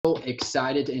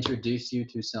excited to introduce you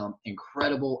to some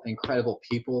incredible, incredible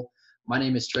people. My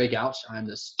name is Trey Gouch. I'm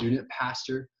the student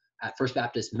pastor at First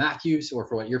Baptist Matthews, or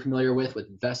for what you're familiar with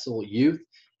Vessel Youth.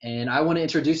 And I want to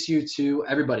introduce you to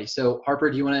everybody. So Harper,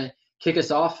 do you want to kick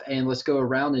us off, and let's go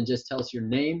around and just tell us your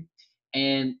name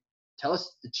and tell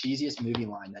us the cheesiest movie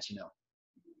line that you know.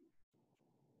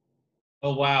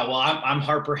 Oh, wow. Well, I'm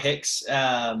Harper Hicks.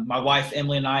 My wife,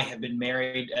 Emily, and I have been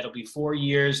married. It'll be 4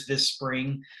 years this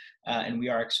spring, and we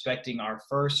are expecting our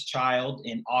first child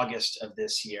in August of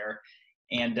this year.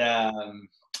 And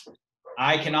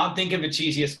I cannot think of the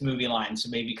cheesiest movie line, so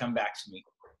maybe come back to me.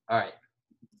 All right.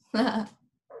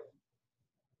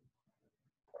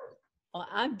 Well,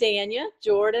 I'm Danya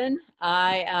Jordan.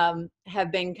 I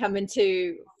have been coming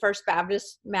to First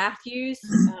Baptist Matthews.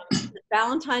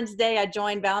 Valentine's Day, I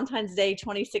joined Valentine's Day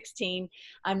 2016.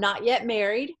 I'm not yet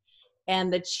married.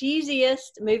 And the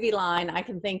cheesiest movie line I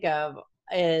can think of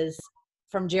is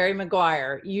from Jerry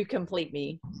Maguire, "You complete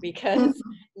me," because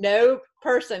no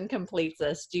person completes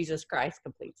us. Jesus Christ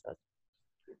completes us.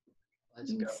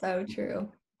 Let's go. So true.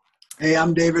 Hey,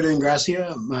 I'm David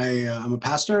Ingrassia. I'm a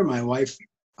pastor. My wife,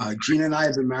 Gina, and I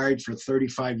have been married for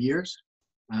 35 years.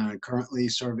 Currently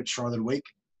serve at Charlotte Wake.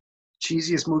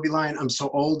 Cheesiest movie line, I'm so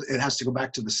old, it has to go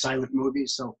back to the silent movie,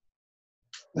 so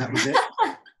that was it.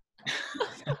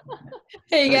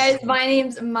 Hey guys, my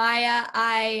name's Maya.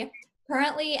 I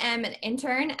currently am an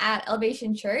intern at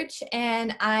Elevation Church,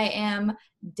 and I am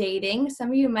dating. Some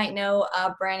of you might know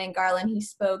Brandon Garland. He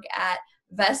spoke at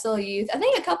Vessel Youth, I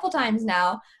think a couple times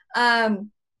now.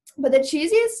 But the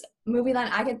cheesiest movie line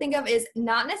I can think of is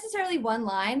not necessarily one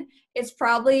line. It's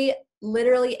probably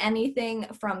literally anything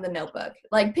from The Notebook.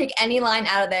 Like, pick any line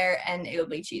out of there and it will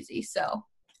be cheesy. So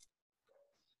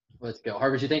Let's go.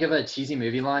 Harper, did you think of a cheesy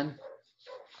movie line?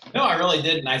 No, I really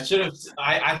didn't. I should have.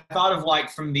 I thought of,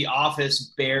 like, from The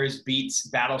Office, Bears beats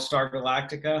Battlestar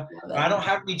Galactica. But I don't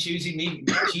have any cheesy movie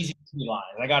lines.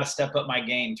 I got to step up my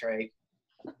game, Trey.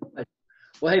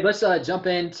 Well, hey, let's jump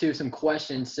into some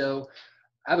questions. So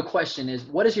I have a question is,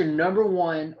 what is your number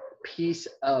one piece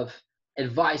of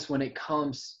advice when it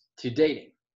comes to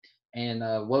dating? And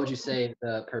what would you say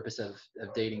the purpose of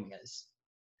dating is?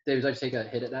 David, would you like to take a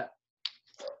hit at that?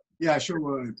 Yeah, sure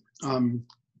would.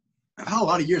 I've had a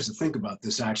lot of years to think about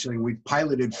this, actually. We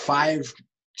piloted 5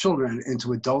 children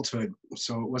into adulthood,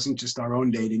 so it wasn't just our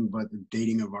own dating, but the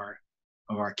dating of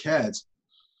our kids.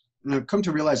 And I've come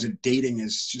to realize that dating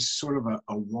is just sort of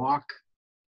a walk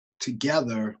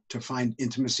together to find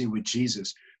intimacy with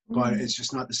Jesus, but it's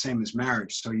just not the same as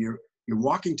marriage. So you're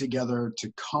walking together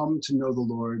to come to know the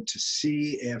Lord, to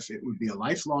see if it would be a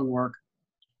lifelong work,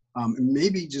 and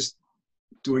maybe just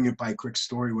doing it by a quick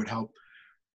story would help.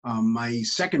 My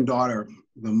second daughter,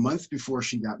 the month before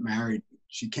she got married,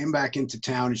 she came back into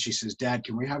town and she says, "Dad,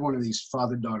 can we have one of these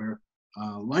father-daughter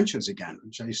lunches again?"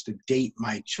 Which I used to date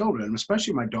my children,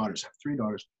 especially my daughters. I have 3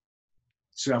 daughters.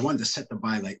 So I wanted to set the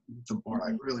bar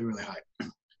really, really high.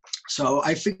 So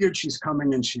I figured she's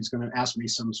coming and she's going to ask me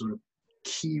some sort of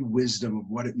key wisdom of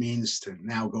what it means to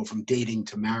now go from dating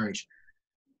to marriage.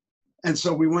 And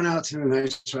so we went out to a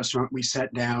nice restaurant. We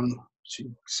sat down. She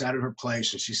sat at her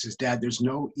place and she says, "Dad, there's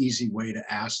no easy way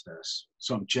to ask this,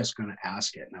 so I'm just going to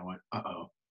ask it." And I went,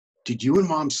 "Uh-oh. Did you and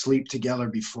Mom sleep together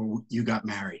before you got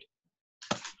married?"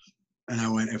 And I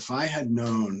went, if I had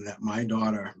known that my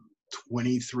daughter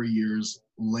 23 years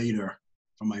later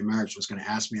from my marriage was going to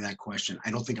ask me that question,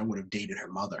 I don't think I would have dated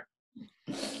her mother.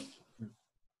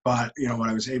 But, what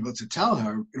I was able to tell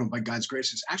her, by God's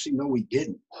grace is actually, no, we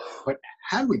didn't. But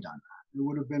had we done that, it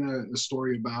would have been a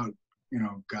story about,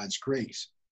 God's grace.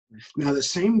 Now, the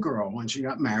same girl, when she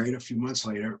got married a few months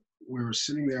later, we were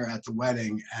sitting there at the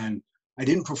wedding, and I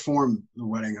didn't perform the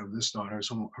wedding of this daughter.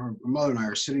 So her mother and I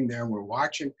are sitting there, we're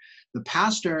watching. The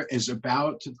pastor is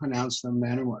about to pronounce the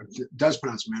man and wife, does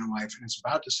pronounce man and wife, and is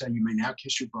about to say, "You may now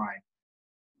kiss your bride."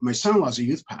 My son-in-law is a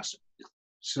youth pastor.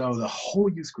 So the whole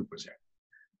youth group was there.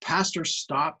 Pastor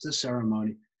stopped the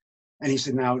ceremony and he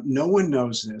said, "Now, no one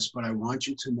knows this, but I want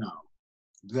you to know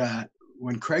that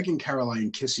when Craig and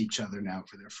Caroline kiss each other now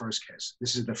for their first kiss,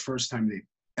 this is the first time they've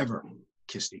ever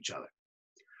kissed each other."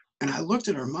 And I looked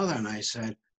at her mother and I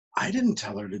said, "I didn't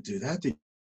tell her to do that. Did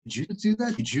you do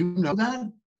that? Did you know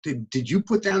that? Did you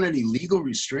put down any legal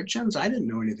restrictions? I didn't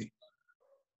know anything."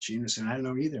 Gina said, "I don't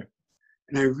know either."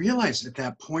 And I realized at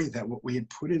that point that what we had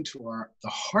put into the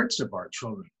hearts of our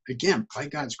children, again, by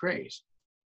God's grace,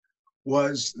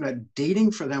 was that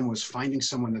dating for them was finding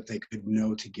someone that they could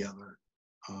know together,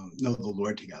 know the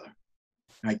Lord together.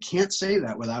 And I can't say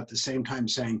that without at the same time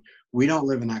saying, we don't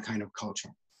live in that kind of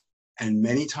culture. And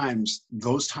many times,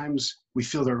 those times, we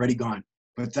feel they're already gone.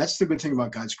 But that's the good thing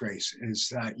about God's grace, is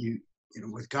that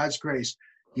with God's grace,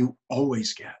 you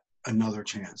always get another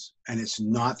chance, and it's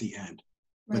not the end.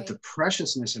 Right. But the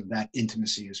preciousness of that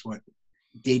intimacy is what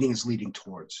dating is leading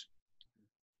towards.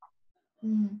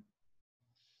 Mm.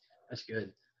 That's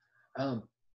good. I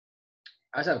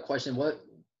just have a question.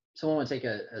 Someone want to take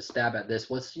a stab at this?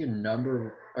 What's your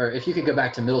number, or if you could go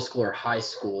back to middle school or high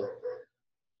school,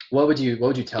 what would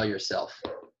you tell yourself?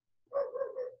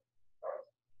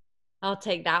 I'll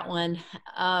take that one.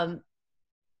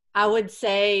 I would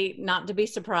say not to be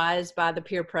surprised by the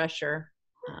peer pressure,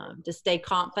 to stay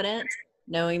confident,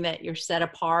 knowing that you're set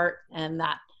apart and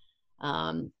that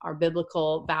our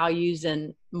biblical values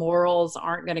and morals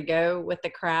aren't going to go with the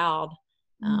crowd.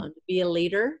 To be a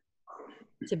leader,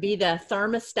 to be the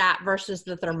thermostat versus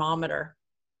the thermometer,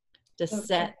 to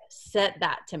set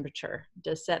that temperature,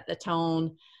 to set the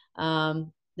tone.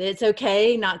 It's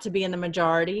okay not to be in the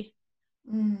majority.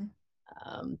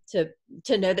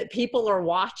 To know that people are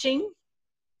watching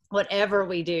whatever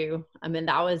we do. I mean,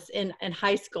 that was in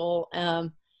high school.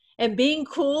 And being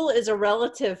cool is a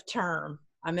relative term.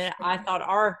 I mean, I thought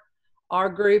our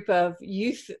group of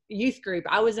youth group,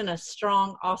 I was in a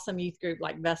strong, awesome youth group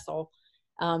like Vessel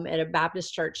at a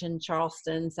Baptist church in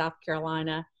Charleston, South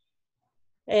Carolina.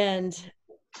 And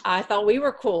I thought we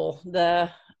were cool. The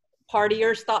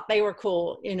partiers thought they were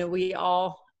cool. We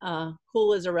all,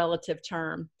 cool is a relative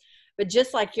term. But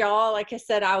just like y'all, like I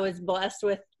said, I was blessed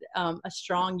with a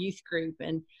strong youth group,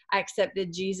 and I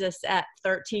accepted Jesus at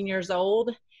 13 years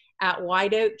old at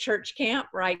White Oak Church Camp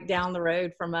right down the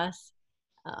road from us.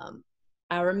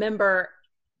 I remember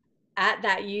at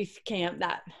that youth camp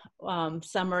that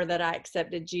summer that I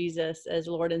accepted Jesus as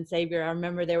Lord and Savior, I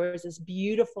remember there was this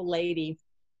beautiful lady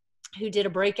who did a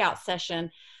breakout session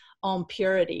on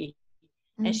purity.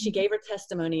 And she gave her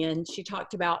testimony, and she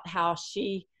talked about how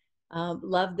she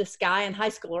loved this guy in high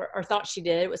school, or thought she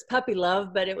did. It was puppy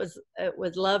love, but it was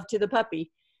love to the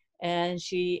puppy. And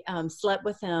she slept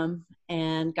with him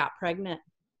and got pregnant.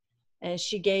 And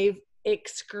she gave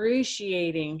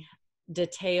excruciating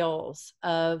details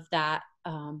of that,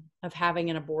 of having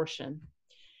an abortion.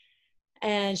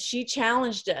 And she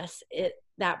challenged us at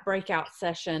that breakout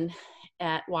session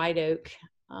at White Oak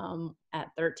at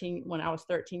 13, when I was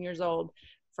 13 years old,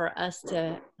 for us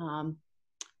to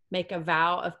make a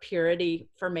vow of purity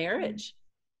for marriage.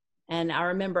 And I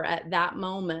remember at that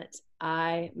moment,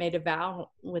 I made a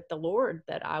vow with the Lord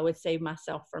that I would save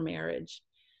myself for marriage.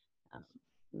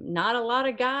 Not a lot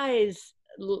of guys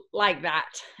like that.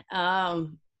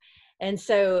 And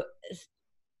so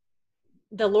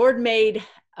the Lord made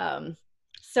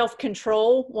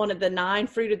self-control one of the 9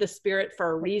 fruit of the Spirit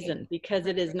for a reason, because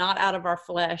it is not out of our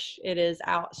flesh. It is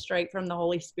out straight from the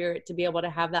Holy Spirit to be able to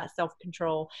have that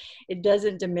self-control. It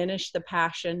doesn't diminish the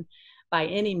passion by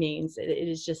any means. It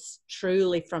is just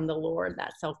truly from the Lord,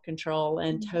 that self-control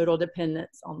and total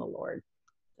dependence on the Lord.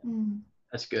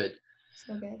 That's good.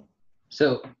 So good.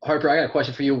 So Harper, I got a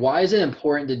question for you. Why is it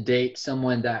important to date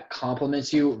someone that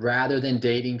compliments you rather than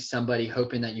dating somebody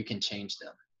hoping that you can change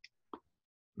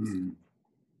them?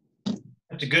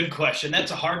 That's a good question.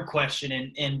 That's a hard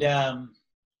question. And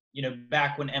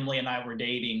back when Emily and I were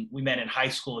dating, we met in high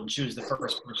school, and she was the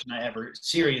first person I ever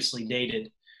seriously dated.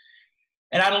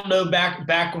 And I don't know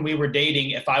back when we were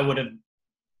dating if I would have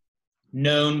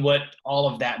known what all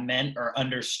of that meant or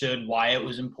understood why it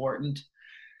was important.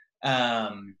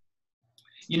 I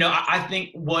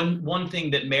think one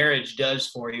thing that marriage does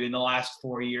for you in the last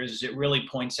 4 years is it really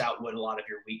points out what a lot of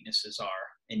your weaknesses are.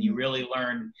 And you really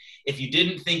learn, if you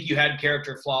didn't think you had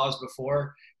character flaws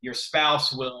before, your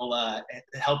spouse will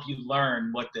help you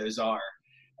learn what those are.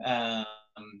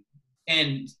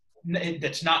 And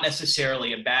that's not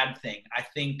necessarily a bad thing. I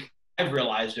think I've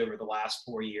realized over the last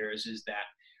 4 years is that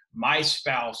my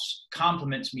spouse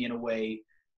compliments me in a way,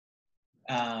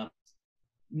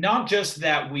 not just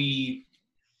that we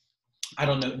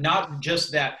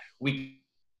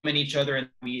compliment each other and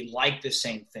we like the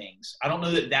same things. I don't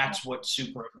know that that's what's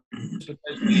super important,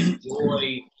 because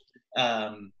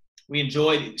we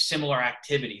enjoy similar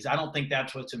activities. I don't think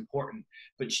that's what's important,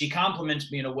 but she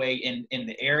compliments me in a way in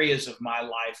the areas of my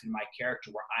life and my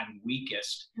character where I'm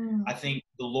weakest. I think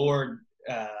the Lord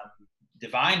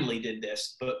divinely did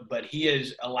this, but he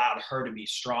has allowed her to be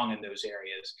strong in those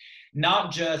areas.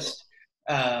 Not just,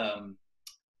 and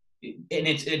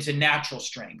it's a natural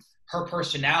strength. Her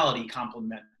personality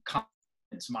complements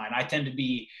mine. I tend to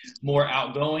be more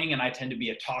outgoing, and I tend to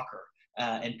be a talker.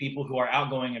 And people who are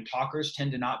outgoing and talkers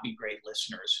tend to not be great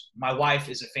listeners. My wife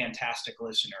is a fantastic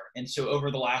listener. And so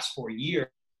over the last 4 years,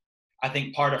 I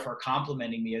think part of her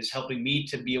complimenting me is helping me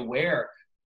to be aware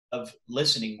of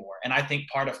listening more. And I think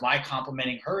part of my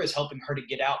complimenting her is helping her to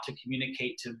get out, to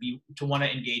communicate, to want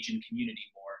to engage in community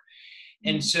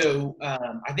more. And so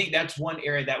I think that's one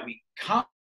area that we complement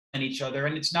each other.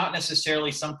 And it's not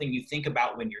necessarily something you think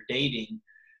about when you're dating.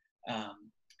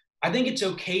 I think it's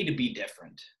okay to be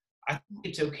different. I think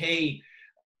it's okay.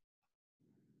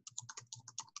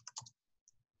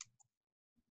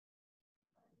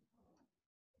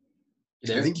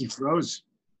 I think he froze.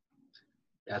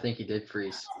 Yeah, I think he did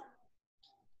freeze.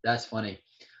 That's funny.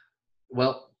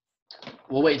 Well,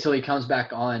 we'll wait till he comes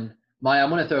back on. Maya,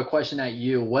 I'm going to throw a question at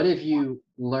you. What have you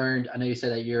learned? I know you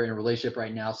said that you're in a relationship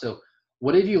right now. So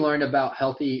what have you learned about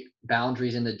healthy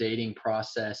boundaries in the dating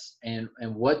process? And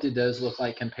what do those look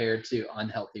like compared to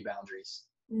unhealthy boundaries?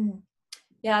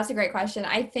 Yeah, that's a great question.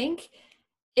 I think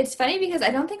it's funny because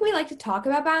I don't think we like to talk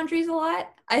about boundaries a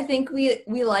lot. I think we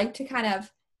like to kind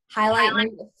of highlight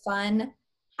maybe the fun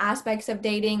aspects of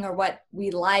dating or what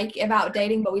we like about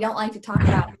dating, but we don't like to talk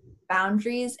about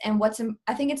boundaries. And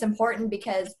I think it's important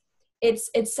because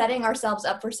it's setting ourselves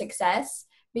up for success.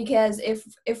 Because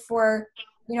if we're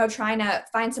trying to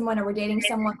find someone, or we're dating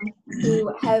someone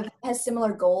who has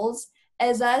similar goals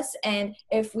as us, and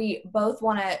if we both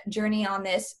want to journey on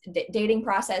this dating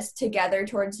process together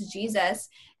towards Jesus,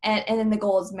 and then the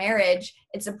goal is marriage,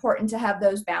 it's important to have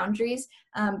those boundaries,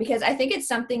 because I think it's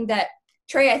something that,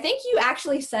 Trey, I think you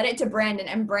actually said it to Brandon,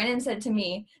 and Brandon said it to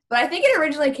me, but I think it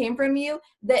originally came from you,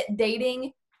 that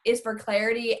dating is for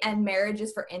clarity and marriage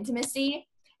is for intimacy.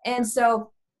 And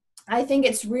so I think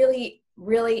it's really,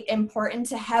 really important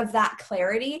to have that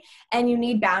clarity, and you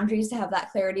need boundaries to have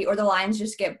that clarity, or the lines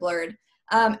just get blurred.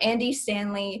 Andy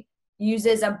Stanley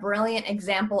uses a brilliant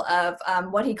example of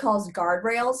what he calls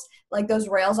guardrails, like those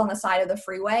rails on the side of the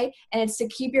freeway, and it's to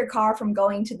keep your car from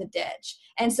going to the ditch.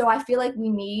 And so I feel like we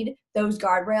need those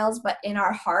guardrails, but in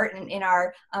our heart and in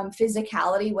our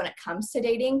physicality when it comes to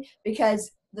dating,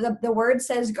 because the word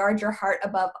says guard your heart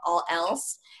above all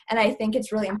else. And I think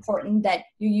it's really important that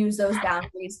you use those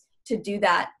boundaries to do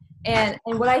that. And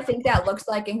what I think that looks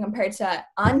like in compared to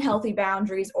unhealthy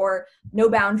boundaries or no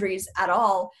boundaries at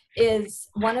all is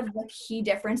one of the key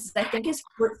differences, I think, is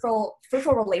fruitful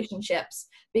relationships.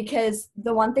 Because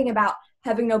the one thing about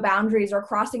having no boundaries or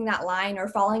crossing that line or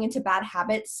falling into bad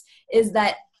habits is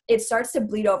that it starts to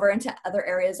bleed over into other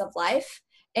areas of life.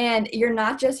 And you're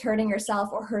not just hurting yourself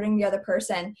or hurting the other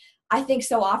person. I think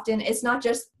so often it's not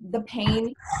just the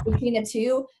pain between the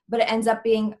two, but it ends up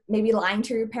being maybe lying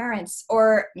to your parents,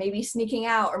 or maybe sneaking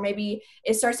out, or maybe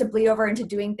it starts to bleed over into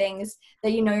doing things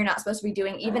that you're not supposed to be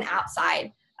doing, even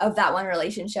outside of that one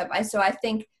relationship. So I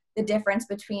think the difference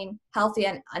between healthy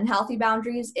and unhealthy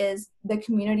boundaries is the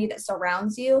community that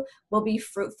surrounds you will be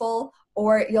fruitful,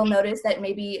 or you'll notice that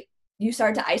maybe you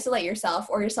start to isolate yourself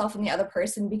or yourself from the other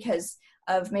person because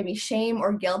of maybe shame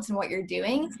or guilt in what you're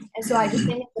doing. And so I just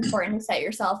think it's important to set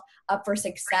yourself up for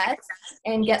success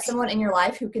and get someone in your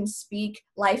life who can speak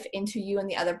life into you and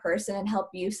the other person and help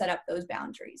you set up those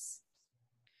boundaries.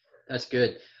 That's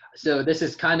good. So this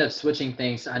is kind of switching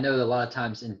things. I know that a lot of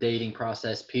times in dating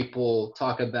process, people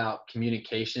talk about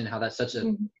communication, how that's such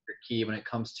a key when it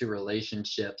comes to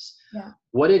relationships. Yeah.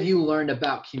 What have you learned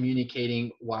about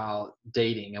communicating while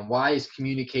dating, and why is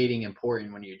communicating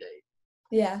important when you date?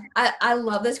 Yeah, I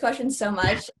love this question so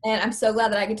much, and I'm so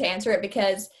glad that I get to answer it,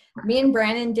 because me and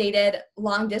Brandon dated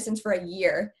long distance for a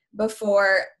year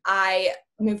before I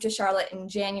moved to Charlotte in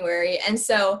January. And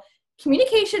so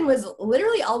communication was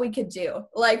literally all we could do.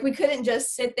 Like, we couldn't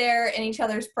just sit there in each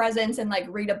other's presence and like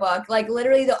read a book. Like,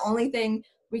 literally the only thing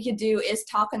we could do is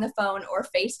talk on the phone or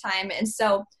FaceTime. And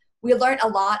so we learned a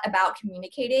lot about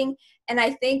communicating. And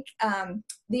I think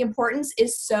the importance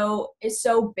is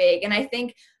so big. And I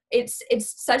think it's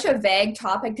such a vague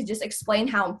topic to just explain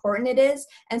how important it is.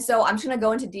 And so I'm just going to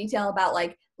go into detail about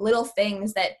like little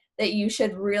things that you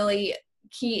should really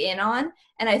key in on.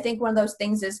 And I think one of those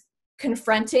things is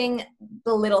confronting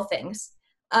the little things.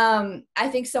 I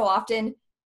think so often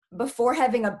before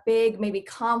having a big maybe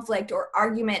conflict or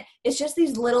argument, it's just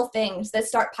these little things that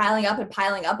start piling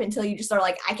up until you just are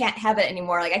like, I can't have it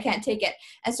anymore. Like, I can't take it.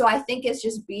 And so I think it's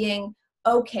just being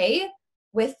okay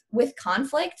with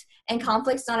conflict, and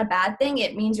conflict's not a bad thing.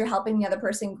 It means you're helping the other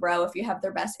person grow if you have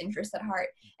their best interest at heart.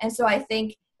 And so I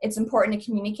think it's important to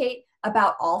communicate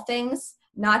about all things,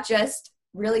 not just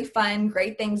really fun,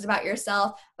 great things about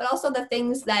yourself, but also the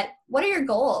things that, what are your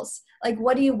goals? Like,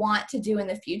 what do you want to do in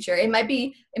the future? It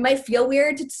might feel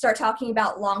weird to start talking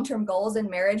about long-term goals in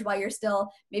marriage while you're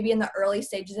still maybe in the early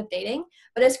stages of dating.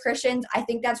 But as Christians, I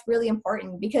think that's really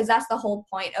important, because that's the whole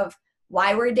point of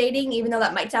why we're dating, even though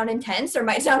that might sound intense or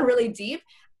might sound really deep.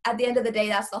 at the end of the day,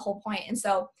 that's the whole point. And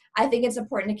so I think it's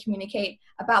important to communicate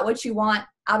about what you want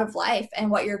out of life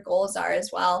and what your goals are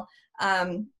as well.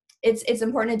 It's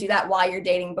important to do that while you're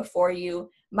dating, before you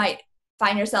might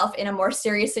find yourself in a more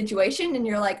serious situation and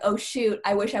you're like, oh shoot,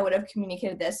 I wish I would have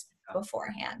communicated this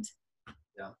beforehand.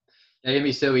 Yeah. It can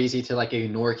be so easy to like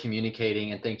ignore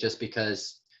communicating and think just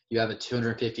because you have a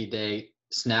 250-day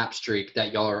snap streak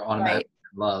that y'all are automatically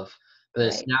in love. But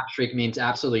a snap streak means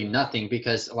absolutely nothing,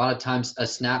 because a lot of times a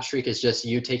snap streak is just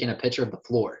you taking a picture of the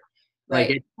floor. Like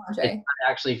it's not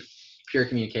actually pure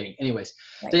communicating. Anyways,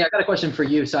 so yeah, I got a question for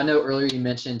you. So I know earlier you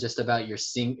mentioned just about your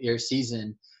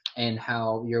season and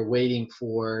how you're waiting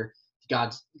for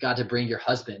God to bring your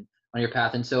husband on your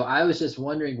path. And so I was just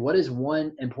wondering, what is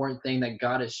one important thing that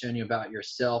God has shown you about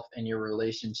yourself and your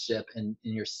relationship and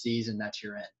in your season that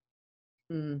you're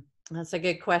in? That's a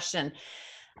good question.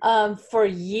 For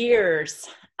years,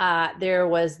 there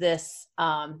was this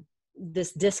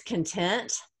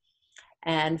discontent.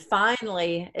 And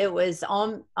finally, it was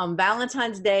on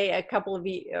Valentine's Day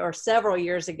several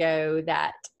years ago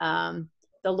that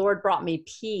the Lord brought me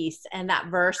peace. And that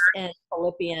verse in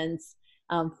Philippians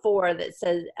 4 that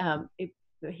says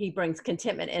he brings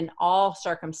contentment in all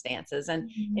circumstances. And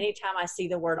anytime I see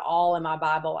the word all in my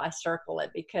Bible, I circle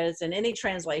it, because in any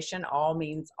translation, all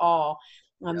means all.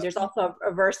 There's also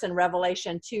a verse in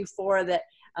Revelation 2:4 that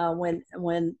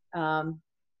when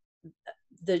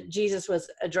Jesus was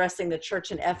addressing the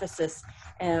church in Ephesus,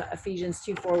 Ephesians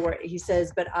 2:4, where he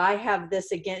says, but I have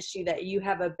this against you, that you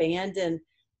have abandoned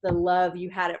the love you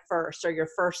had at first, or your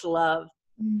first love.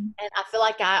 And I feel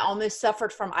like I almost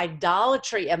suffered from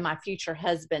idolatry of my future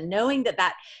husband, knowing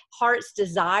that heart's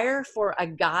desire for a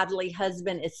godly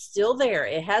husband is still there.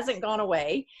 It hasn't gone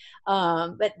away.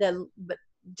 But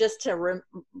just to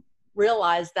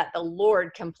realize that the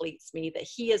Lord completes me, that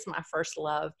he is my first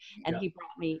love, and he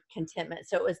brought me contentment.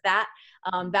 So it was that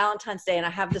Valentine's Day, and I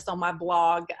have this on my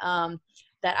blog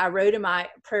that I wrote in my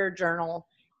prayer journal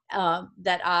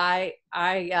that I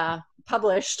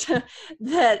published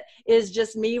that is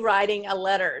just me writing a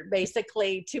letter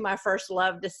basically to my first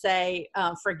love to say,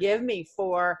 forgive me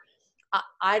for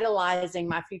idolizing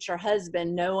my future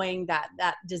husband, knowing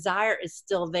that desire is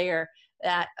still there.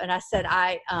 And I said,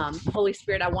 Holy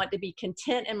Spirit, I want to be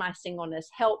content in my singleness.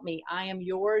 Help me. I am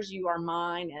yours. You are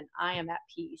mine. And I am at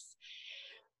peace.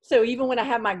 So even when I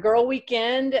have my girl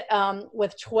weekend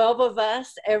with 12 of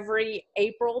us every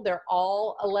April, they're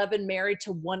all 11 married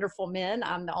to wonderful men.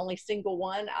 I'm the only single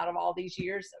one out of all these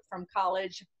years from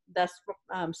college. Thus,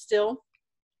 still,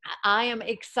 I am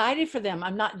excited for them.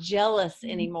 I'm not jealous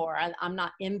anymore. I'm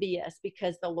not envious,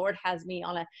 because the Lord has me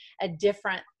on a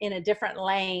different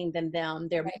lane than them.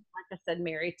 They're, like I said,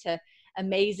 married to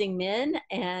amazing men.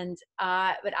 And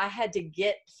but I had to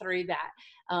get through that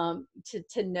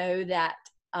to know that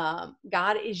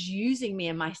God is using me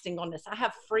in my singleness. I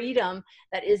have freedom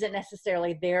that isn't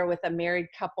necessarily there with a married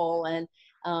couple. And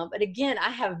but again, I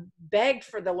have begged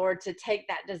for the Lord to take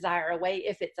that desire away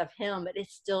if it's of him, but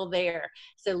it's still there.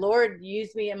 So Lord,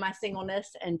 use me in my singleness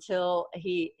until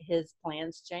his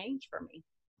plans change for me.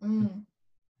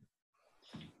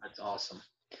 That's awesome.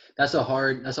 That's a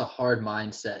hard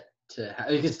mindset to have.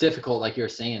 It's difficult, like you're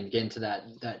saying, get into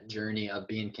that journey of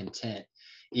being content,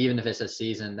 even if it's a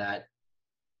season that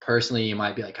personally you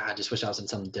might be like, I just wish I was in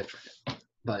something different.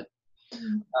 But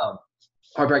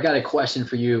Harper, I got a question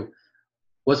for you.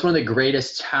 What's one of the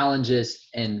greatest challenges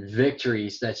and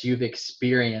victories that you've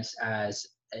experienced as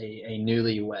a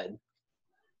newlywed?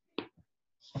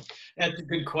 That's a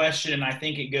good question, and I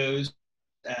think it goes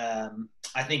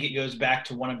back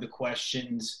to one of the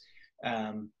questions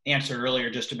answered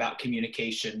earlier, just about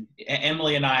communication.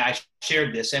 Emily and I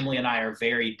shared this. Emily and I are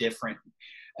very different.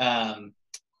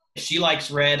 If she likes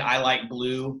red, I like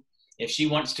blue. If she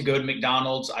wants to go to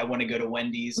McDonald's, I want to go to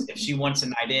Wendy's. If she wants a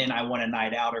night in, I want a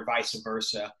night out, or vice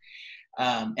versa.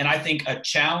 And I think a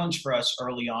challenge for us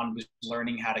early on was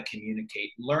learning how to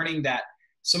communicate, learning that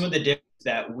some of the differences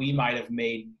that we might have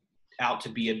made out to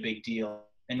be a big deal,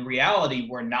 in reality,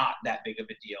 were not that big of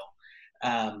a deal.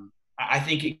 I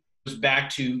think it goes back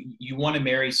to, you want to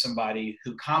marry somebody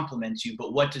who compliments you,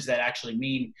 but what does that actually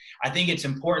mean? I think it's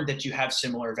important that you have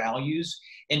similar values.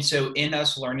 And so in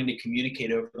us learning to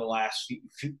communicate over the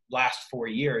last 4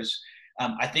 years,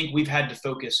 I think we've had to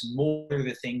focus more on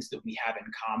the things that we have in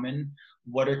common.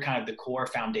 What are kind of the core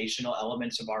foundational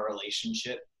elements of our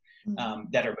relationship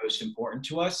that are most important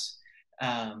to us?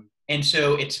 And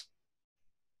so it's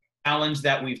a challenge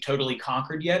that we've totally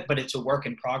conquered yet, but it's a work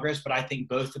in progress. But I think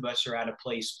both of us are at a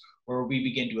place where we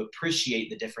begin to appreciate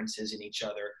the differences in each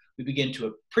other. We begin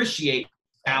to appreciate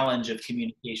challenge of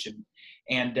communication.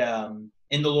 And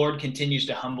the Lord continues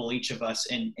to humble each of us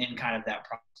in kind of that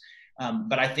process.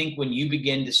 But I think when you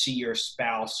begin to see your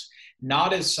spouse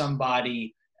not as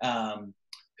somebody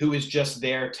who is just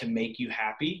there to make you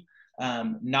happy,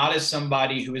 not as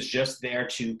somebody who is just there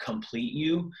to complete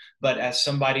you, but as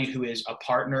somebody who is a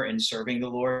partner in serving the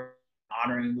Lord,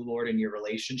 honoring the Lord in your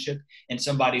relationship, and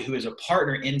somebody who is a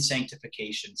partner in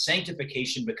sanctification.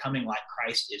 Sanctification, becoming like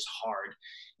Christ, is hard.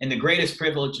 And the greatest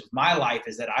privilege of my life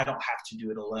is that I don't have to do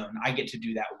it alone. I get to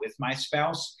do that with my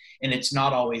spouse, and it's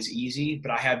not always easy,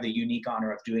 but I have the unique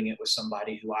honor of doing it with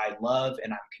somebody who I love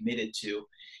and I'm committed to.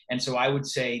 And so I would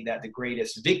say that the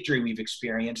greatest victory we've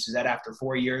experienced is that after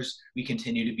 4 years, we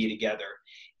continue to be together.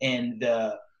 And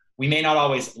we may not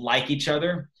always like each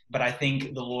other, but I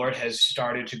think the Lord has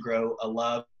started to grow a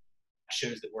love that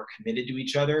shows that we're committed to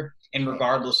each other. And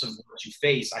regardless of what you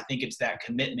face, I think it's that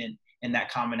commitment and that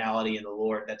commonality in the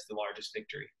Lord that's the largest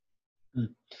victory.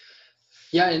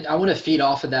 Yeah, and I want to feed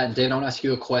off of that, and David, I want to ask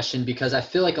you a question, because I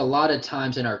feel like a lot of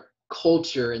times in our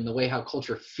culture and the way how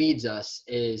culture feeds us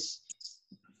is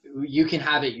you can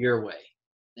have it your way.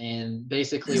 And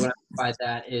basically what I mean by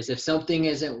that is if something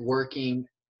isn't working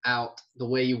out the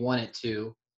way you want it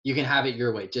to, you can have it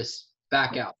your way, just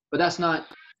back out. But that's not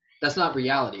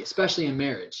reality, especially in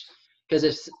marriage.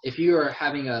 Because if you are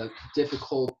having a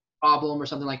difficult problem or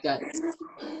something like that,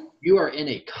 you are in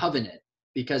a covenant,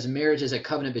 because marriage is a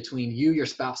covenant between you, your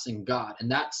spouse, and God. And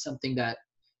that's something that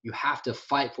you have to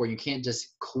fight for. You can't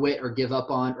just quit or give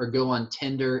up on, or go on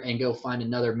Tinder and go find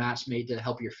another matchmate to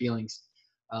help your feelings,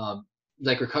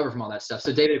 recover from all that stuff.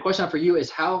 So David, a question for you is,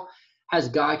 how has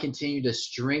God continued to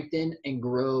strengthen and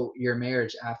grow your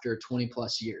marriage after 20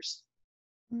 plus years?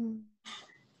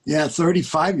 Yeah,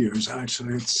 35 years,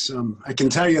 actually. It's I can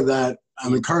tell you that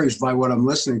I'm encouraged by what I'm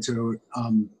listening to.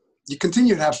 You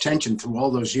continue to have tension through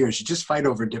all those years. You just fight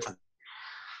over different.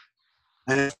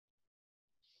 And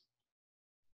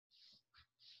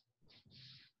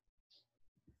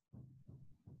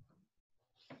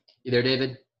You there,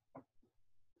 David?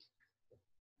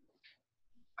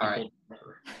 All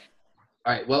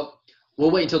right. Well,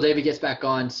 we'll wait until David gets back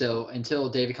on. So until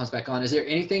David comes back on, is there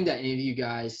anything that any of you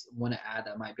guys want to add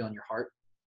that might be on your heart?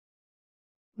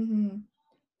 Mm-hmm.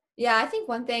 Yeah, I think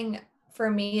one thing for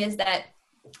me is that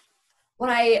when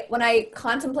I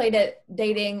contemplated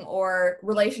dating or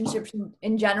relationships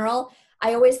in general,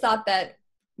 I always thought that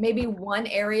maybe one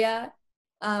area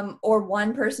or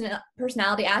one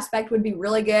personality aspect would be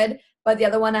really good, but the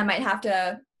other one I might have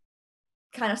to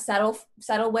kind of settle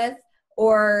with,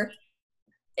 or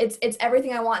it's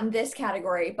everything I want in this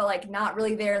category, but like not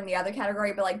really there in the other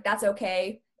category, but like that's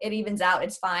okay. It evens out.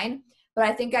 It's fine. But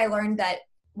I think I learned that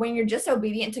when you're just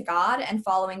obedient to God and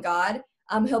following God,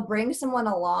 he'll bring someone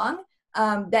along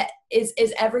that is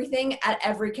everything at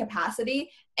every capacity.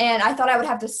 And I thought I would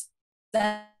have to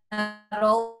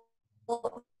settle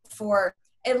for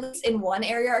at least in one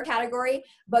area or category,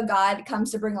 but God comes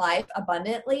to bring life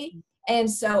abundantly. And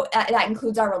so that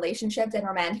includes our relationships and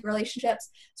romantic relationships.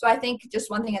 So I think just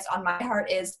one thing that's on my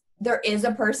heart is there is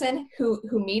a person who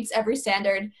meets every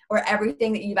standard or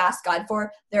everything that you've asked God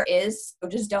for. There is. So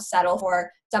just don't settle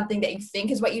for something that you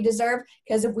think is what you deserve.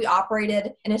 Because if we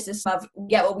operated in a system of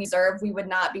get what we deserve, we would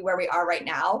not be where we are right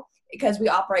now, because we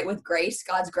operate with grace,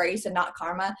 God's grace, and not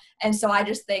karma. And so I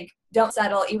just think don't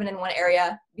settle even in one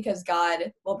area, because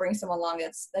God will bring someone along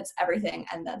that's everything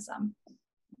and then some.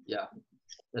 Yeah,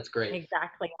 that's great.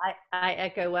 Exactly. I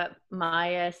echo what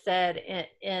Maya said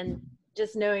in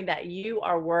just knowing that you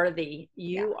are worthy.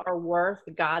 You are worth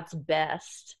God's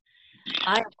best.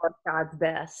 I am worth God's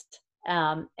best.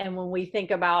 And when we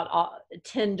think about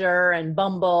Tinder and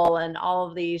Bumble and all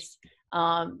of these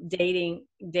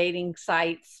dating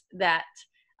sites, that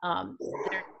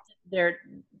they're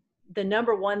the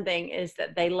number one thing is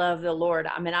that they love the Lord.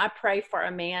 I mean, I pray for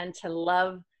a man to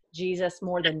love Jesus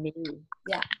more than me.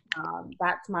 Yeah.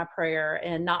 That's my prayer,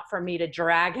 and not for me to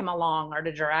drag him along or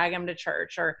to drag him to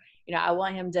church, or, I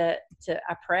want him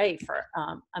I pray for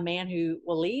a man who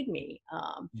will lead me,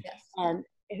 and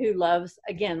who loves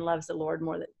the Lord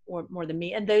more than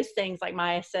me. And those things, like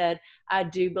Maya said, I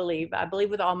believe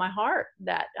with all my heart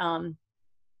that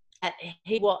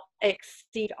he will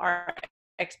exceed our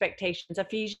expectations.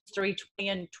 Ephesians 3:20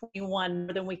 and 21,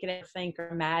 more than we can ever think or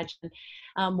imagine,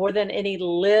 more than any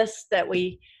list that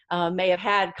we may have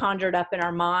had conjured up in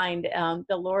our mind.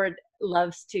 The Lord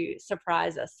loves to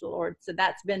surprise us, Lord. So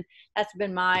that's been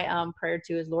my prayer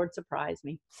too, is Lord, surprise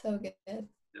me. So good.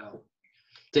 Yeah.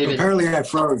 David, apparently I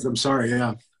froze. I'm sorry.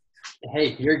 Yeah.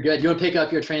 Hey, you're good. You want to pick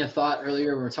up your train of thought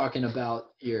earlier when we were talking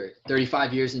about your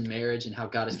 35 years in marriage and how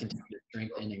God has continued to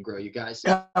strengthen and grow you guys?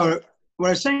 Yeah. Well, what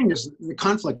I'm saying is the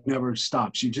conflict never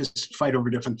stops. You just fight over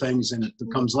different things and it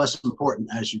becomes less important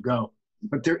as you go.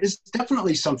 But there is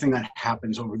definitely something that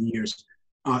happens over the years,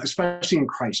 especially in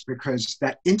Christ, because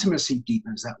that intimacy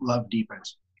deepens, that love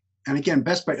deepens. And again,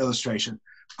 best by illustration,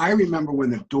 I remember when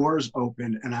the doors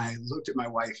opened and I looked at my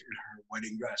wife in her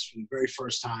wedding dress for the very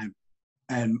first time,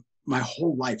 and my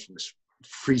whole life was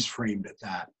freeze framed at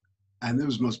that. And it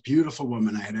was the most beautiful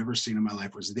woman I had ever seen in my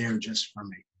life was there just for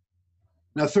me.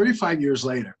 Now, 35 years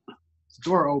later, the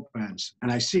door opens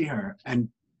and I see her, and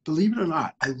believe it or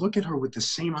not, I look at her with the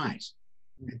same eyes.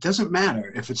 It doesn't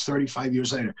matter if it's 35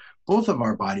 years later. Both of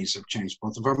our bodies have changed.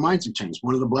 Both of our minds have changed.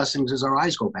 One of the blessings is our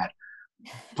eyes go bad,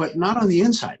 but not on the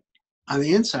inside. On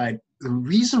the inside, the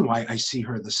reason why I see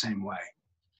her the same way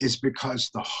is because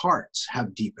the hearts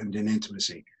have deepened in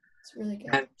intimacy. It's really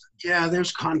good. And yeah,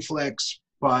 there's conflicts,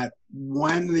 but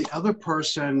when the other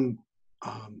person,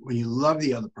 when you love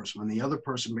the other person, when the other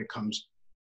person becomes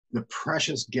the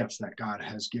precious gift that God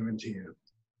has given to you,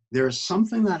 there's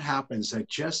something that happens that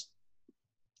just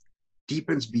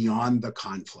deepens beyond the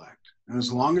conflict. And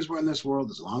as long as we're in this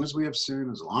world, as long as we have sin,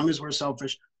 as long as we're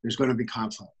selfish, there's going to be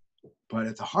conflict. But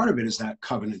at the heart of it is that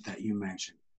covenant that you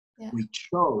mentioned. Yeah. We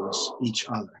chose each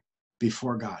other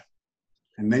before God.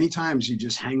 And many times you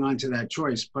just hang on to that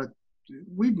choice, but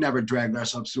we've never dragged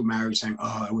ourselves through marriage saying,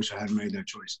 oh, I wish I hadn't made that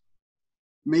choice.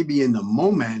 Maybe in the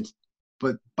moment,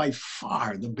 but by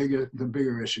far the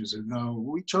bigger issues are, no,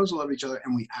 we chose to love each other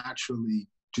and we actually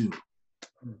do.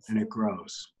 And it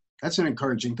grows. That's an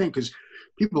encouraging thing, because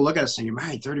people look at us saying, you're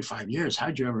married 35 years.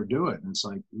 How'd you ever do it? And it's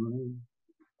like,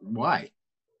 why?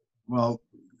 Well,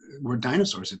 we're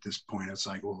dinosaurs at this point. It's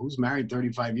like, well, who's married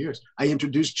 35 years? I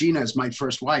introduced Gina as my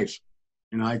first wife.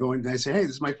 I go in and I say, hey,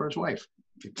 this is my first wife.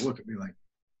 People look at me like,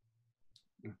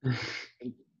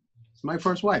 it's my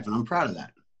first wife, and I'm proud of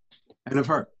that. And of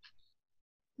her.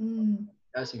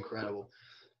 That's incredible.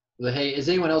 Well, hey, does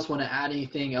anyone else want to add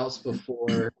anything else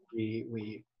before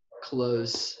we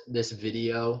close this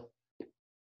video?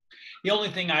 The only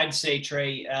thing I'd say,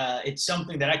 Trey, it's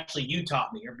something that actually you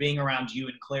taught me, or being around you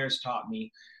and Claire's taught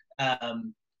me.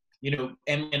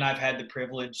 Emily and I've had the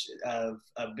privilege of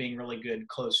being really good,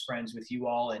 close friends with you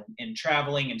all, and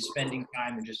traveling and spending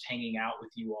time and just hanging out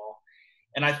with you all.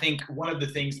 And I think one of the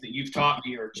things that you've taught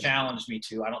me or challenged me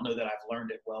to, I don't know that I've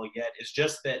learned it well yet, is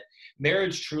just that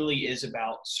marriage truly is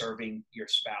about serving your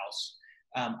spouse.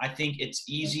 I think it's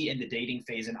easy in the dating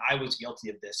phase, and I was guilty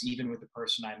of this, even with the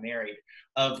person I married,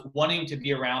 of wanting to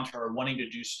be around her, wanting to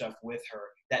do stuff with her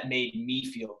that made me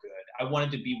feel good. I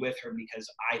wanted to be with her because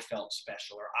I felt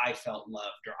special, or I felt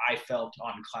loved, or I felt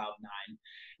on cloud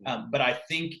nine. But I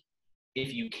think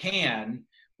if you can,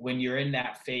 when you're in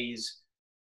that phase,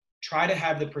 try to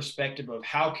have the perspective of,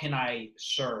 how can I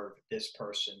serve this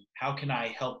person? How can I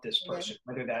help this person?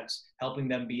 Whether that's helping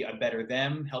them be a better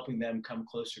them, helping them come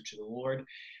closer to the Lord.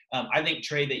 I think,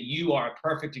 Trey, that you are a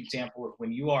perfect example of,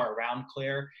 when you are around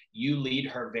Claire, you lead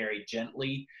her very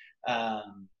gently.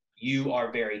 You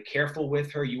are very careful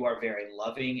with her. You are very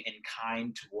loving and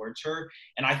kind towards her.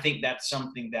 And I think that's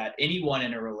something that anyone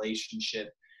in a relationship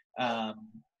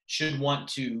should want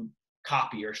to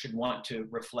copy, or should want to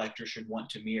reflect, or should want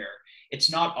to mirror. It's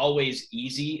not always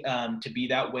easy to be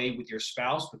that way with your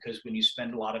spouse, because when you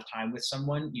spend a lot of time with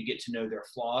someone, you get to know their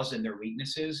flaws and their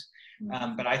weaknesses.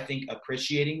 But I think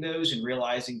appreciating those and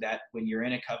realizing that when you're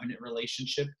in a covenant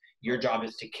relationship, your job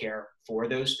is to care for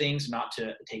those things, not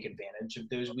to take advantage of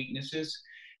those weaknesses.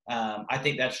 I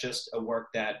think that's just a work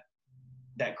that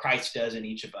Christ does in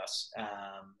each of us.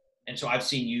 And so I've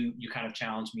seen you kind of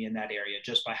challenge me in that area,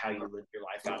 just by how you live your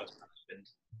life out as a husband.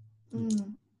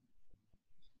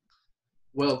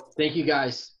 Well, thank you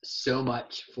guys so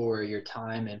much for your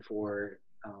time and for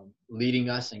leading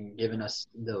us and giving us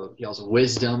y'all's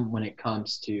wisdom when it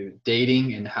comes to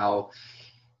dating, and how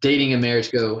dating and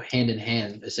marriage go hand in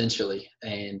hand, essentially.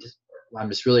 And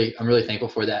I'm really thankful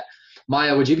for that.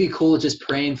 Maya, would you be cool just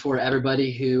praying for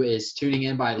everybody who is tuning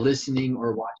in by listening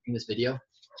or watching this video?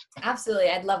 Absolutely.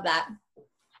 I'd love that.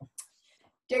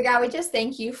 Dear God, we just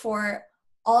thank you for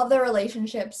all of the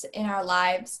relationships in our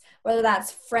lives, whether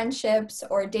that's friendships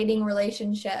or dating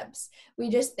relationships. We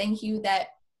just thank you that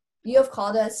you have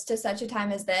called us to such a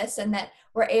time as this, and that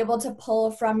we're able to pull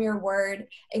from your word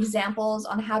examples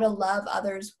on how to love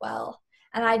others well.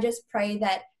 And I just pray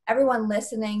that everyone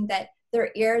listening, that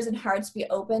their ears and hearts be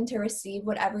open to receive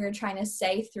whatever you're trying to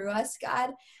say through us,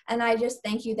 God. And I just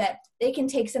thank you that they can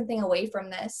take something away from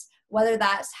this, whether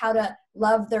that's how to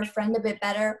love their friend a bit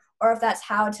better, or if that's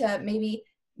how to maybe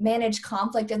manage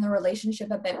conflict in the relationship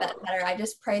a bit better. I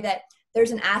just pray that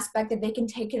there's an aspect that they can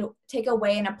take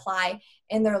away and apply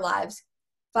in their lives.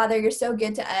 Father, you're so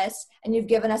good to us, and you've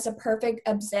given us a perfect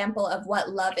example of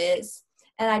what love is.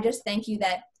 And I just thank you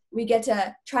that we get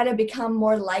to try to become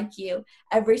more like you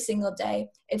every single day.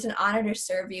 It's an honor to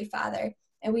serve you, Father.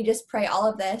 And we just pray all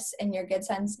of this in your good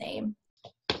son's name.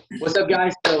 What's up,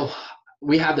 guys? So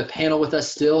we have the panel with us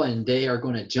still, and they are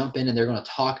going to jump in and they're going to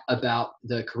talk about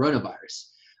the coronavirus.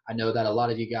 I know that a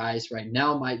lot of you guys right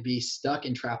now might be stuck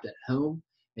and trapped at home.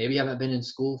 Maybe you haven't been in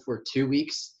school for 2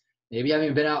 weeks. Maybe you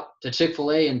haven't been out to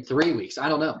Chick-fil-A in 3 weeks. I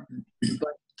don't know.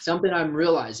 But something I'm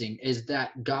realizing is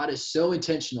that God is so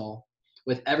intentional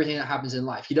with everything that happens in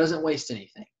life. He doesn't waste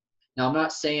anything. Now, I'm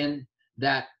not saying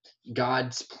that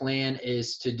God's plan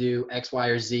is to do X, Y,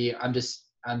 or Z. I'm just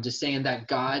saying that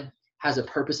God has a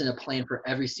purpose and a plan for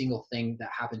every single thing that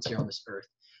happens here on this earth.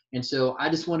 And so I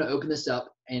just want to open this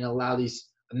up and allow these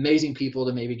amazing people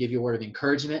to maybe give you a word of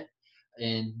encouragement.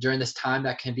 And during this time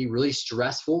that can be really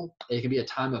stressful, it can be a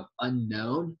time of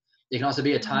unknown. It can also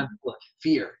be a time full of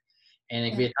fear, and it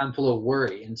can be a time full of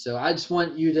worry. And so I just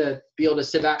want you to be able to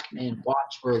sit back and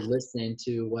watch or listen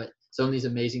to what some of these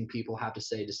amazing people have to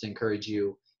say just to encourage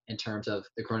you in terms of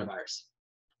the coronavirus.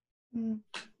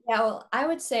 Yeah, well, I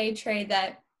would say, Trey,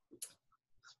 that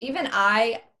even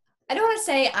I don't want to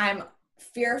say I'm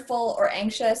fearful or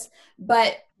anxious,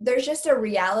 but there's just a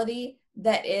reality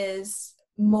that is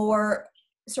more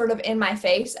sort of in my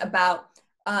face about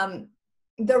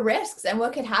the risks and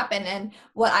what could happen. And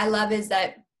what I love is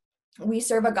that we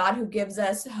serve a God who gives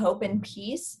us hope and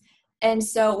peace. And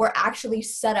so we're actually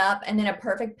set up and in a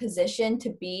perfect position to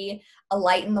be a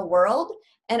light in the world.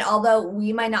 And although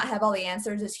we might not have all the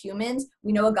answers as humans,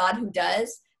 we know a God who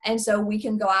does. And so we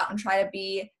can go out and try to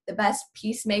be the best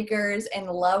peacemakers and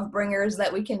love bringers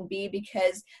that we can be,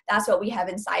 because that's what we have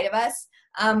inside of us.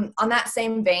 On that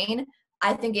same vein,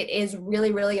 I think it is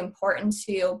really, really important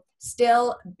to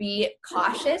still be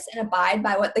cautious and abide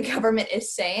by what the government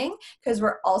is saying, because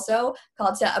we're also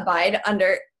called to abide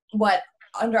under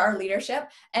our leadership.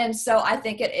 And so I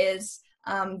think it is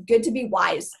good to be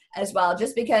wise as well,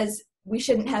 just because we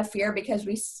shouldn't have fear because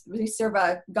we serve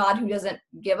a God who doesn't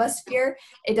give us fear.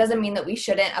 It doesn't mean that we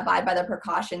shouldn't abide by the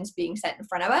precautions being set in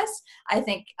front of us. I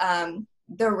think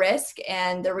the risk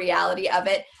and the reality of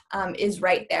it is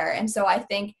right there. And so I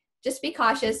think just be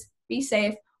cautious, be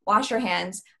safe, wash your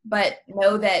hands, but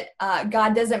know that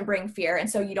God doesn't bring fear, and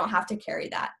so you don't have to carry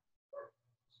that.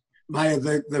 Maya,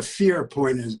 the fear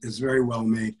point is very well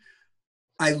made.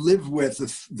 I live with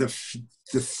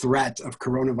the threat of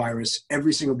coronavirus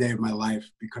every single day of my life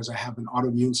because I have an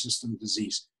autoimmune system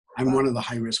disease. I'm one of the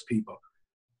high-risk people.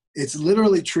 It's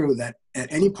literally true that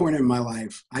at any point in my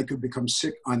life, I could become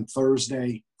sick on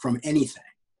Thursday from anything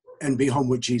and be home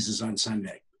with Jesus on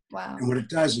Sunday. Wow. And what it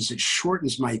does is it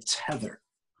shortens my tether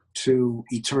to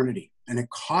eternity. And it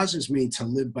causes me to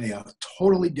live by a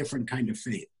totally different kind of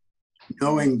faith,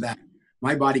 knowing that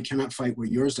my body cannot fight what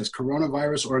yours does,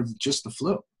 coronavirus or just the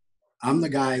flu. I'm the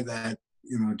guy that,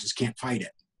 just can't fight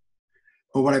it.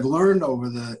 But what I've learned over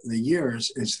the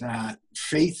years is that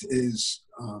faith is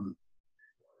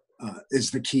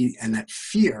the key, and that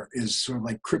fear is sort of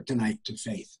like kryptonite to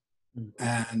faith.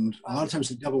 And a lot of times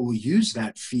the devil will use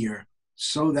that fear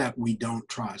so that we don't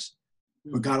trust.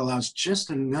 But God allows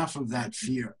just enough of that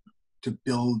fear to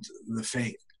build the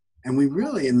faith. And we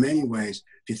really, in many ways,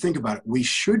 if you think about it, we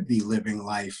should be living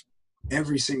life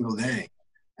every single day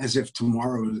as if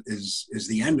tomorrow is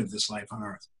the end of this life on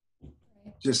earth.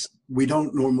 Just, we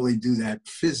don't normally do that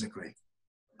physically.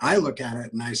 I look at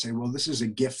it and I say, well, this is a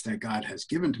gift that God has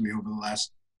given to me over the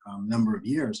last number of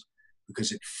years,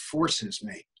 because it forces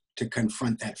me to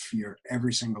confront that fear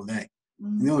every single day.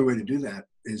 And the only way to do that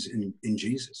is in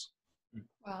Jesus.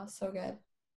 Wow, so good.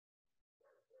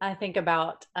 I think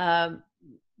about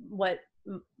what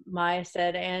Maya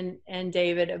said and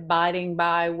David, abiding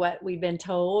by what we've been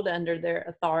told under their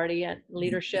authority and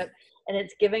leadership. And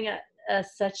it's giving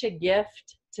us such a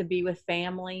gift to be with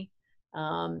family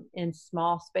in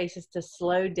small spaces, to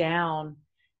slow down.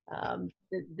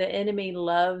 The enemy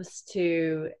loves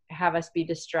to have us be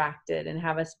distracted and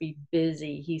have us be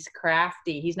busy. He's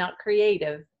crafty. He's not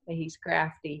creative, but he's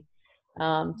crafty.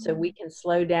 So we can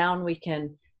slow down. We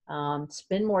can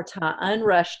spend more time,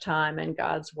 unrushed time in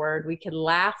God's word. We can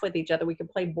laugh with each other. We can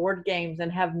play board games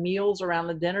and have meals around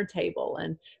the dinner table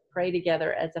and pray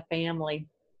together as a family.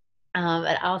 And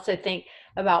I also think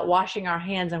about washing our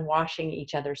hands and washing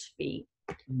each other's feet.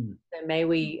 So may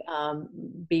we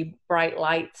be bright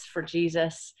lights for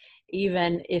Jesus,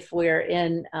 even if we're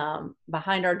in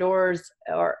behind our doors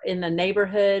or in the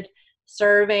neighborhood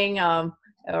serving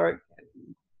or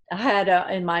I had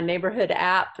in my neighborhood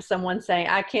app, someone saying,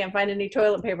 I can't find any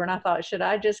toilet paper. And I thought, should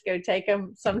I just go take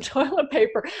them some toilet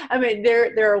paper? I mean,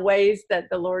 there are ways that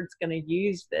the Lord's going to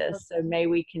use this. So may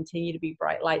we continue to be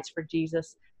bright lights for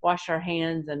Jesus, wash our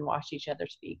hands and wash each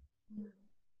other's feet.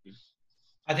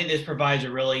 I think this provides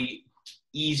a really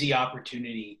easy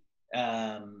opportunity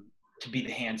to be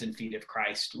the hands and feet of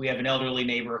Christ. We have an elderly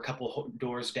neighbor a couple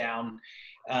doors down,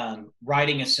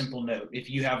 writing a simple note. If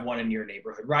you have one in your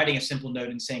neighborhood, writing a simple note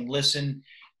and saying, listen,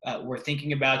 we're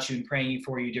thinking about you and praying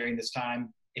for you during this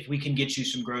time. If we can get you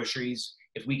some groceries,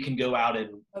 if we can go out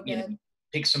and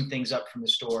pick some things up from the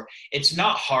store. It's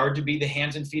not hard to be the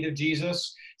hands and feet of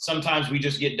Jesus. Sometimes we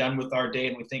just get done with our day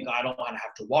and we think, I don't want to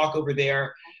have to walk over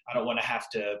there. I don't want to have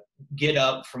to get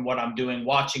up from what I'm doing,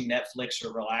 watching Netflix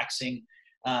or relaxing.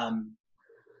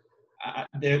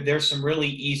 There's some really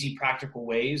easy, practical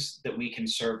ways that we can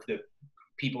serve the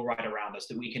people right around us,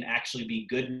 that we can actually be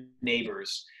good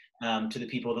neighbors to the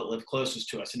people that live closest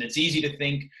to us. And it's easy to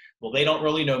think, well, they don't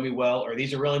really know me well, or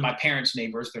these are really my parents'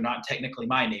 neighbors. They're not technically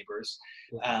my neighbors.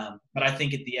 But I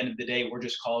think at the end of the day, we're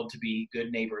just called to be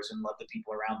good neighbors and love the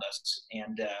people around us.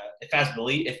 And if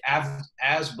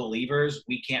as believers,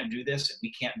 we can't do this and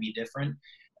we can't be different,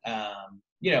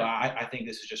 I think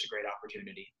this is just a great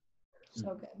opportunity.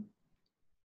 So good.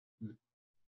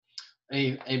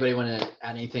 Anybody want to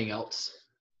add anything else?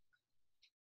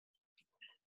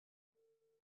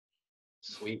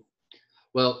 Sweet.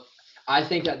 Well, I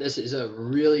think that this is a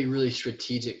really, really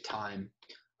strategic time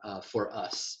for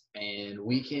us. And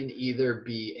we can either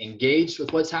be engaged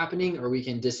with what's happening or we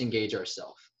can disengage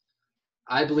ourselves.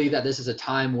 I believe that this is a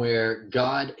time where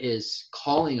God is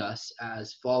calling us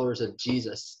as followers of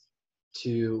Jesus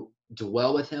to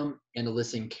dwell with him and to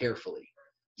listen carefully.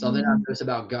 Something I've noticed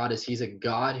about God is he's a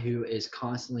God who is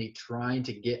constantly trying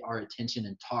to get our attention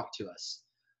and talk to us.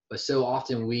 But so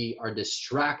often we are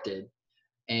distracted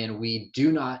and we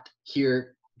do not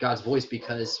hear God's voice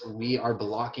because we are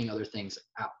blocking other things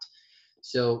out.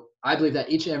 So I believe that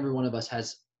each and every one of us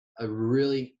has a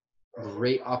really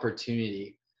great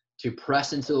opportunity to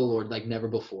press into the Lord like never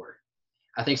before.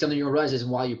 I think something you'll realize is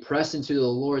while you press into the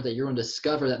Lord that you're going to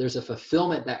discover that there's a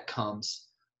fulfillment that comes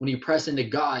when you press into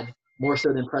God more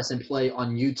so than press and play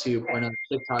on YouTube or another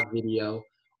TikTok video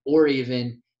or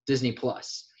even Disney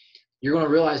Plus. You're going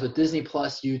to realize with Disney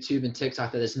Plus, YouTube, and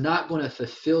TikTok that it's not going to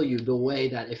fulfill you the way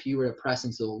that if you were to press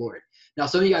into the Lord. Now,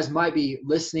 some of you guys might be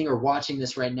listening or watching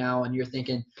this right now and you're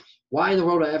thinking, why in the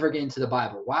world would I ever get into the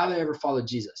Bible? Why would I ever follow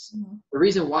Jesus? The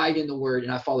reason why I get in the Word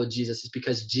and I follow Jesus is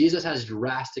because Jesus has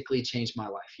drastically changed my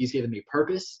life. He's given me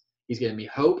purpose. He's given me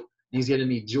hope. And he's given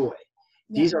me joy.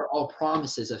 These are all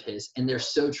promises of his, and they're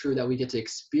so true that we get to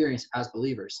experience as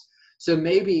believers. So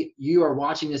maybe you are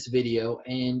watching this video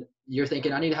and you're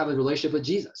thinking, I need to have a relationship with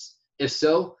Jesus. If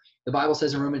so, the Bible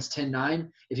says in Romans 10:9,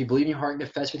 if you believe in your heart and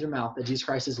confess with your mouth that Jesus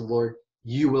Christ is the Lord,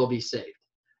 you will be saved.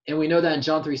 And we know that in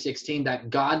John 3:16, that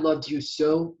God loved you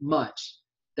so much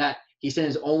that he sent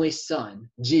his only son,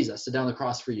 Jesus, to die on the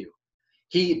cross for you.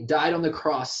 He died on the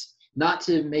cross not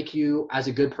to make you as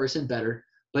a good person better,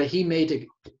 but he made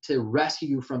to rescue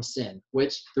you from sin,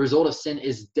 which the result of sin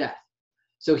is death.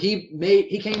 So he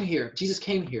came here, Jesus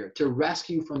came here to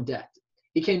rescue you from death.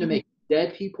 He came to make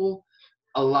dead people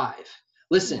alive.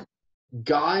 Listen,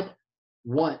 God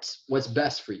wants what's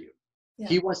best for you.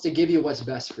 He wants to give you what's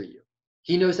best for you.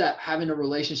 He knows that having a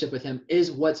relationship with him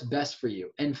is what's best for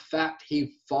you. In fact,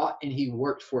 he fought and he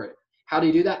worked for it. How did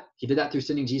he do that? He did that through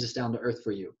sending Jesus down to earth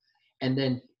for you. And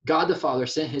then God the Father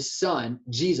sent his son,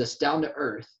 Jesus, down to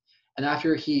earth. And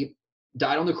after he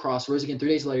died on the cross, rose again 3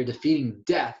 days later, defeating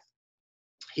death,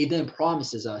 he then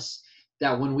promises us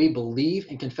that when we believe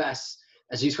and confess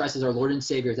as Jesus Christ is our Lord and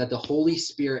Savior, that the Holy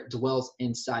Spirit dwells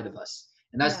inside of us.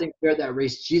 And that same spirit that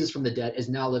raised Jesus from the dead is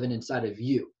now living inside of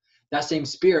you. That same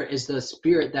spirit is the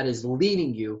spirit that is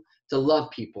leading you to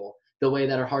love people the way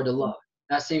that are hard to love.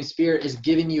 That same spirit is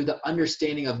giving you the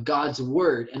understanding of God's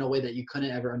word in a way that you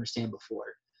couldn't ever understand before.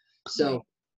 So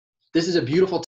this is a beautiful